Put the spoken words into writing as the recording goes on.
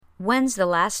When's the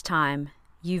last time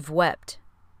you've wept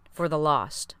for the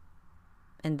lost?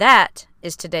 And that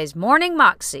is today's Morning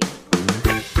Moxie.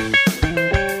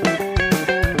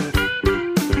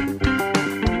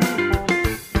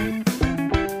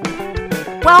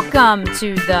 Welcome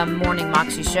to the Morning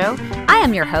Moxie Show. I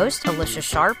am your host, Alicia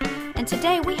Sharp, and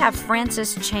today we have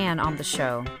Francis Chan on the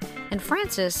show. And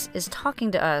Francis is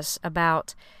talking to us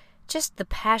about just the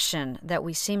passion that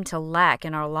we seem to lack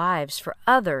in our lives for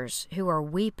others who are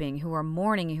weeping, who are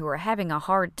mourning, who are having a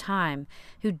hard time,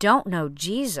 who don't know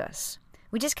Jesus.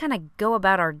 We just kind of go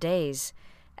about our days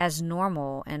as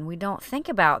normal, and we don't think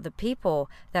about the people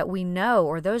that we know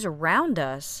or those around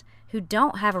us who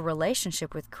don't have a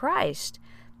relationship with Christ,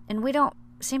 and we don't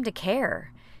seem to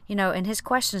care. You know, and his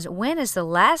question is, when is the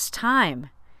last time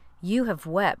you have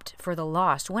wept for the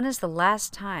lost? When is the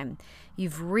last time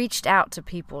you've reached out to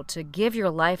people to give your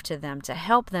life to them, to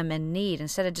help them in need,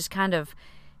 instead of just kind of,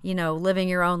 living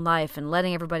your own life and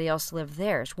letting everybody else live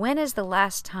theirs? When is the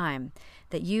last time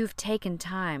that you've taken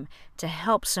time to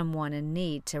help someone in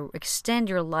need, to extend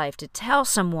your life, to tell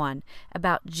someone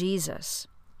about Jesus?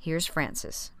 Here's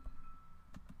Francis.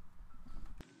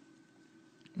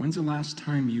 When's the last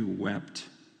time you wept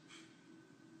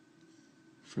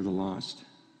for the lost?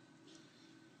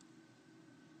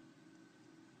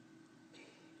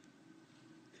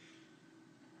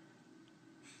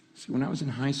 See, when I was in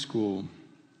high school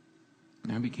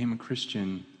and I became a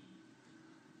Christian,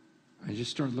 I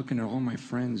just started looking at all my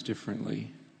friends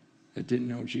differently that didn't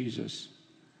know Jesus.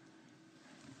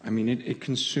 I mean, it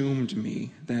consumed me.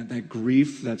 That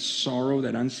grief, that sorrow,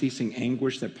 that unceasing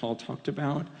anguish that Paul talked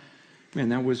about, man,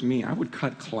 that was me. I would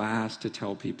cut class to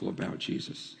tell people about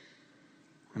Jesus.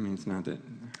 I mean, it's not that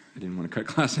I didn't want to cut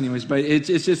class anyways, but it's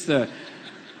just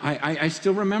I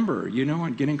still remember,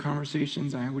 I'd get in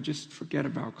conversations, I would just forget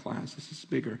about class. This is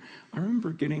bigger. I remember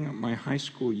getting my high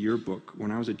school yearbook when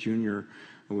I was a junior.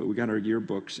 We got our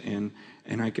yearbooks, and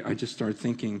I just started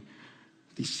thinking,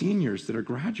 these seniors that are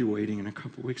graduating in a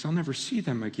couple of weeks, I'll never see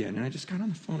them again. And I just got on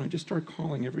the phone. I just started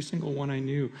calling every single one I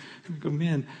knew. And I go,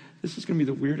 man, this is going to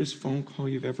be the weirdest phone call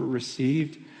you've ever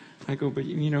received. I go, but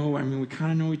we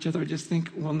kind of know each other. I just think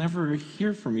we'll never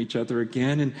hear from each other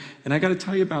again. And I got to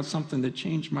tell you about something that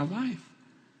changed my life.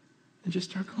 And just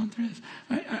start going through this.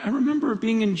 I remember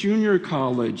being in junior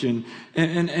college and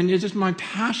it's just my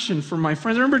passion for my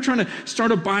friends. I remember trying to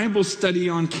start a Bible study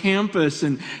on campus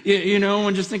and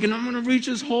just thinking, I'm going to reach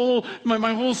this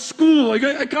my whole school. I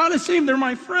got to save them. They're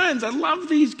my friends. I love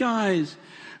these guys.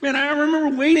 Man, I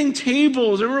remember waiting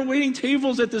tables. I remember waiting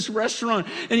tables at this restaurant.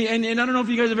 And I don't know if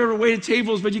you guys have ever waited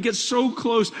tables, but you get so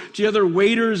close to the other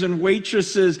waiters and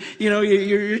waitresses.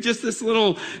 You're just this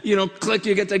little, clique.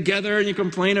 You get together and you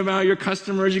complain about your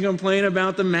customers. You complain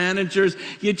about the managers.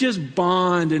 You just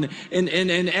bond. And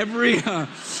every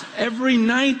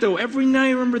night, I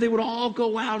remember they would all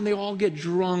go out and they all get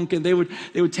drunk. And they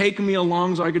would take me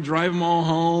along so I could drive them all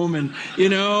home. And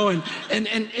I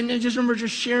just remember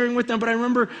just sharing with them. But I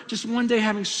remember just one day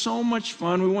having so much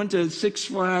fun. We went to Six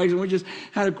Flags and we just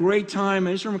had a great time.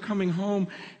 I just remember coming home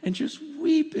and just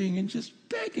weeping and just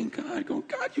begging God, going,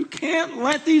 God, you can't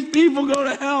let these people go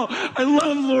to hell. I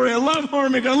love Lori. I love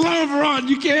Harmon. I love Ron.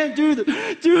 You can't do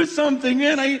this. Do something,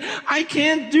 man. I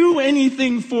can't do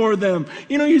anything for them.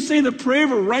 You say the prayer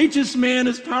of a righteous man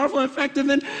is powerful and effective.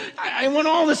 And I want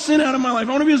all the sin out of my life.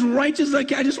 I want to be as righteous as I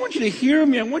can. I just want you to hear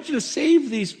me. I want you to save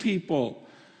these people.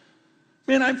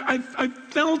 Man, I've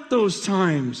felt those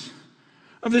times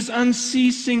of this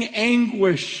unceasing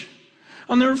anguish.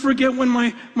 I'll never forget when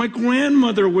my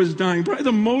grandmother was dying, probably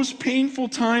the most painful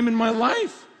time in my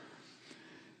life.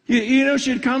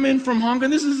 She'd come in from Hong Kong.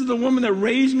 This is the woman that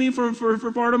raised me for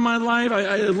part of my life.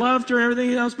 I loved her and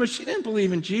everything else, but she didn't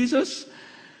believe in Jesus.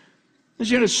 And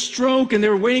she had a stroke, and they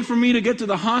were waiting for me to get to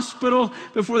the hospital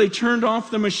before they turned off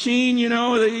the machine,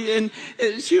 and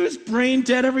she was brain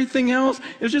dead, everything else.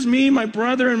 It was just me, my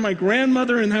brother, and my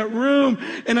grandmother in that room.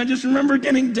 And I just remember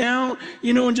getting down,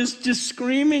 and just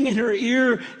screaming in her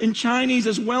ear in Chinese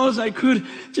as well as I could,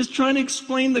 just trying to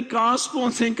explain the gospel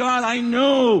and saying, God, I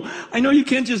know you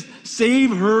can't just save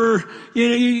her.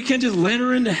 You can't just let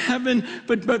her into heaven,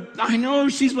 but I know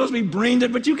she's supposed to be brain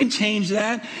dead, but you can change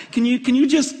that. Can you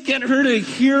just get her to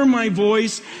hear my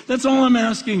voice? That's all I'm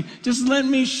asking. Just let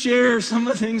me share some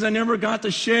of the things I never got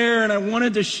to share and I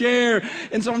wanted to share.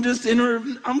 And so I'm just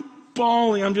I'm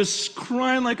bawling. I'm just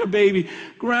crying like a baby,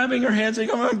 grabbing her hand, saying,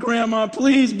 "Come on, Grandma,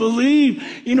 please believe.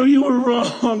 You were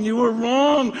wrong. You were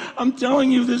wrong. I'm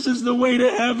telling you, this is the way to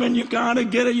heaven. You gotta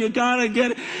get it. You gotta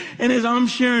get it." And as I'm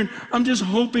sharing,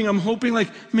 I'm hoping like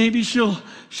maybe she'll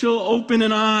open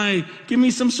an eye, give me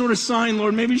some sort of sign,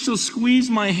 Lord. Maybe she'll squeeze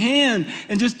my hand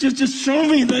and just show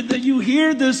me that you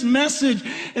hear this message.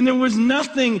 And there was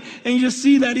nothing. And you just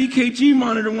see that EKG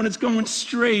monitor when it's going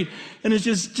straight. And it's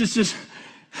just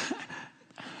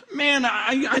man,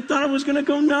 I thought I was going to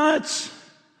go nuts.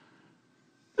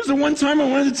 There's the one time I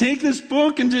wanted to take this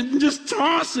book and just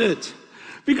toss it.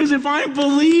 Because if I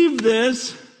believe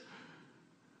this,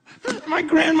 my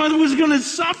grandmother was going to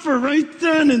suffer right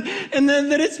then. And then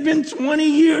that it's been 20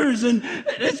 years and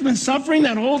it's been suffering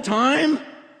that whole time.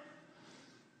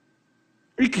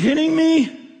 Are you kidding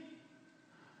me?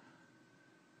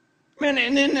 Man,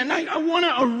 and I want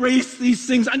to erase these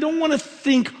things. I don't want to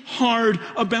think hard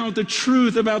about the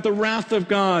truth, about the wrath of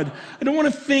God. I don't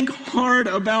want to think hard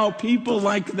about people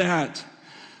like that.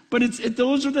 But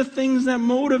those are the things that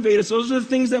motivate us. Those are the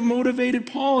things that motivated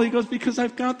Paul. He goes, because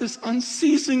I've got this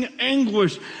unceasing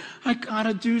anguish. I got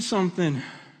to do something.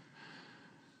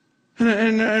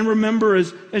 And remember,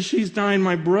 as she's dying,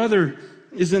 my brother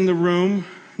is in the room,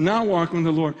 not walking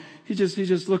with the Lord. He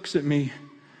just looks at me,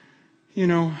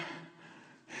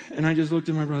 And I just looked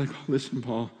at my brother and go, "Listen,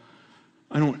 Paul,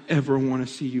 I don't ever want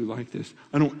to see you like this.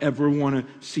 I don't ever want to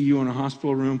see you in a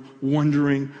hospital room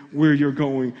wondering where you're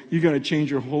going. You got to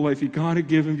change your whole life. You got to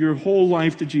give him your whole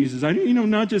life to Jesus.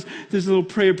 Not just this little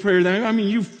prayer.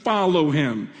 You follow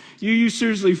him. You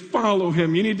seriously follow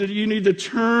him. You need to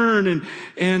turn."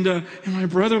 And my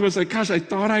brother was like, "Gosh, I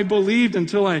thought I believed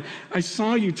until I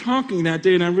saw you talking that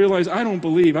day, and I realized I don't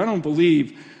believe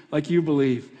like you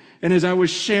believe." And as I was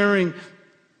sharing,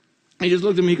 he just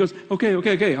looked at me. He goes,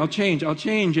 "Okay, I'll change."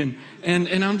 And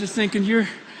I'm just thinking, you're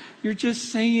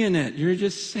just saying it. You're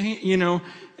just saying,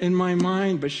 in my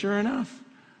mind. But sure enough,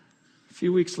 a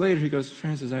few weeks later, he goes,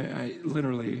 "Francis, I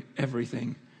literally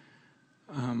everything.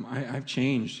 I've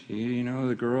changed.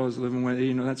 The girl is living with.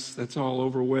 That's all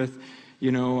over with.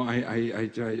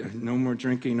 I no more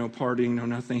drinking, no partying, no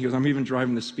nothing." He goes, "I'm even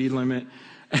driving the speed limit."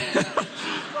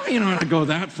 I go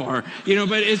that far,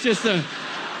 but it's just a.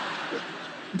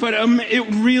 But it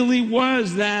really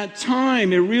was that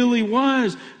time. It really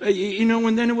was.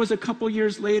 And then it was a couple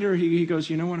years later, he goes,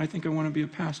 "You know what? I think I want to be a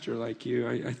pastor like you.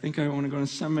 I think I want to go to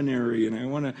seminary, and I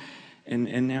want to."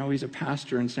 And now he's a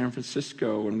pastor in San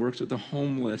Francisco and works with the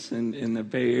homeless in the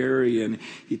Bay Area. And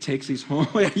he takes these home.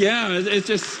 Yeah, it's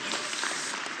just.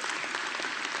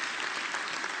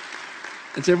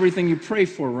 It's everything you pray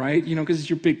for, right? Because it's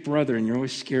your big brother and you're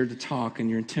always scared to talk and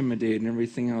you're intimidated and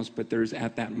everything else. But there's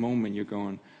at that moment you're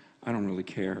going, "I don't really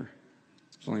care.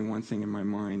 There's only one thing in my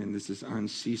mind, and this is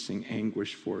unceasing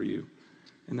anguish for you."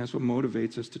 And that's what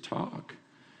motivates us to talk.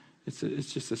 It's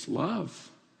just this love.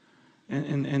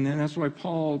 And then that's why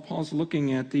Paul's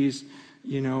looking at these,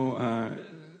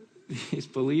 these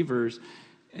believers.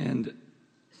 And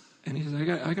he says,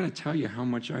 I got to tell you how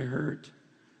much I hurt.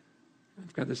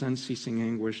 I've got this unceasing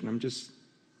anguish, and I'm just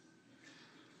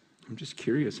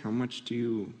curious. How much do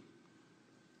you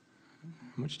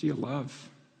love?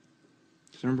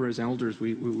 So remember, as elders,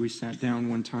 we sat down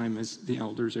one time as the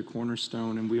elders at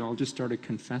Cornerstone, and we all just started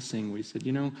confessing. We said,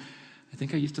 I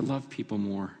think I used to love people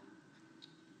more.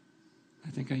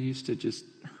 I think I used to just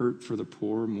hurt for the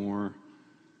poor more.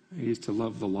 I used to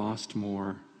love the lost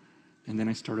more. And then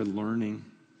I started learning.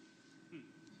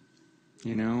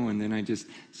 And then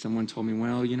someone told me,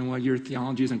 "Well, you know what, your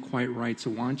theology isn't quite right, so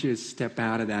why don't you step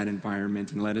out of that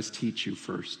environment and let us teach you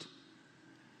first?"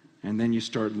 And then you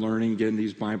start learning, get in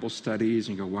these Bible studies,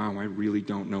 and you go, "Wow, I really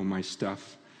don't know my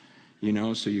stuff."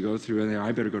 So you go through, and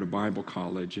I better go to Bible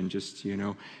college, and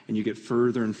and you get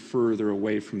further and further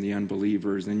away from the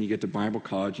unbelievers. Then you get to Bible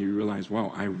college, and you realize,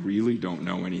 wow, I really don't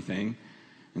know anything,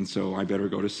 and so I better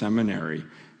go to seminary.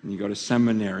 And you go to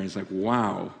seminary, and it's like,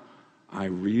 wow, I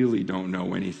really don't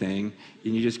know anything.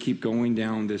 And you just keep going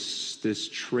down this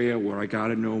trail where I got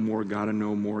to know more, got to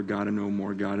know more, got to know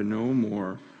more, got to know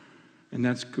more. And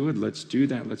that's good. Let's do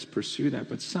that. Let's pursue that.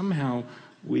 But somehow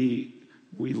we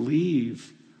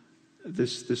leave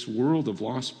this world of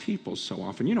lost people so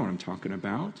often. You know what I'm talking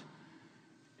about.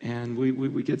 And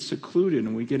we get secluded,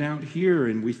 and we get out here,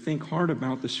 and we think hard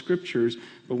about the scriptures,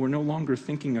 but we're no longer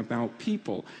thinking about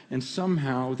people. And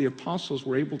somehow the apostles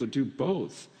were able to do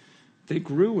both. They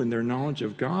grew in their knowledge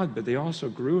of God, but they also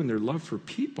grew in their love for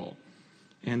people.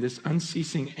 And this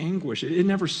unceasing anguish, it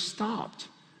never stopped.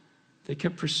 They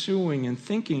kept pursuing and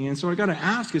thinking. And so I got to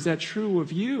ask, is that true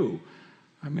of you?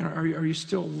 I mean, are you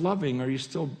still loving? Are you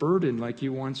still burdened like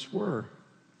you once were?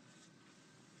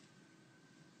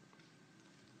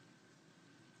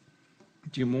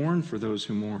 Do you mourn for those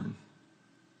who mourn?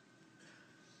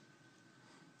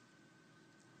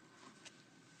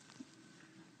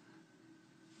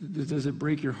 Does it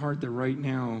break your heart that right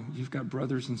now you've got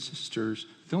brothers and sisters,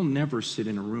 they'll never sit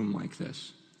in a room like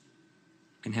this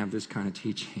and have this kind of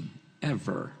teaching,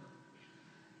 ever.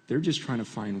 They're just trying to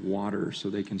find water so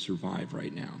they can survive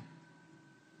right now.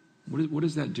 What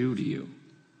does that do to you?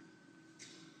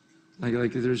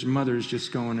 Like there's mothers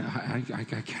just going, I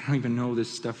don't even know this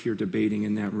stuff you're debating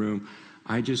in that room.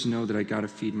 I just know that I got to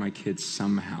feed my kids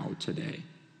somehow today.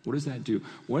 What does that do?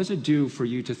 What does it do for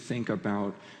you to think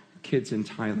about kids in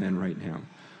Thailand right now?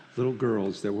 Little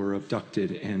girls that were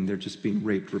abducted and they're just being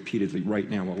raped repeatedly right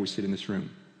now while we sit in this room.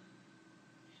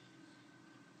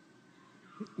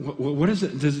 What is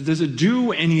it? Does it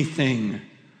do anything?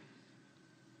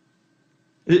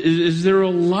 Is there a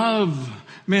love?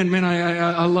 Man,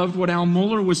 I loved what Al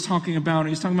Mohler was talking about.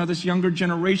 He's talking about this younger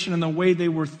generation and the way they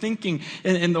were thinking.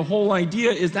 And the whole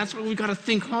idea is that's what we got to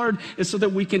think hard, is so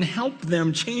that we can help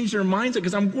them change their mindset,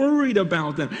 because I'm worried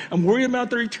about them. I'm worried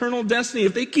about their eternal destiny.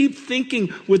 If they keep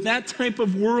thinking with that type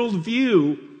of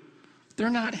worldview, they're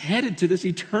not headed to this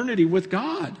eternity with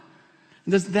God.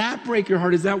 Does that break your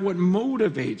heart? Is that what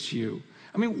motivates you?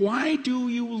 I mean, why do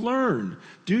you learn?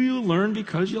 Do you learn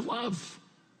because you love?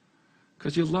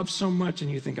 Because you love so much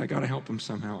and you think, I got to help them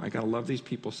somehow. I got to love these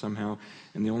people somehow.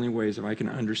 And the only way is if I can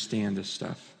understand this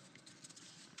stuff.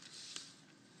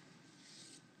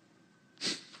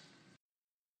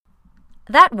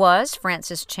 That was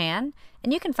Francis Chan.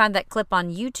 And you can find that clip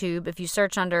on YouTube if you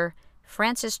search under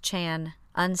Francis Chan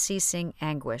Unceasing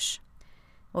Anguish.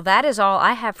 Well, that is all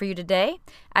I have for you today.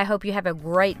 I hope you have a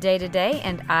great day today,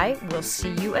 and I will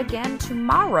see you again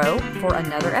tomorrow for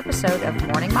another episode of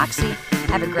Morning Moxie.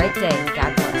 Have a great day.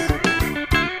 God bless.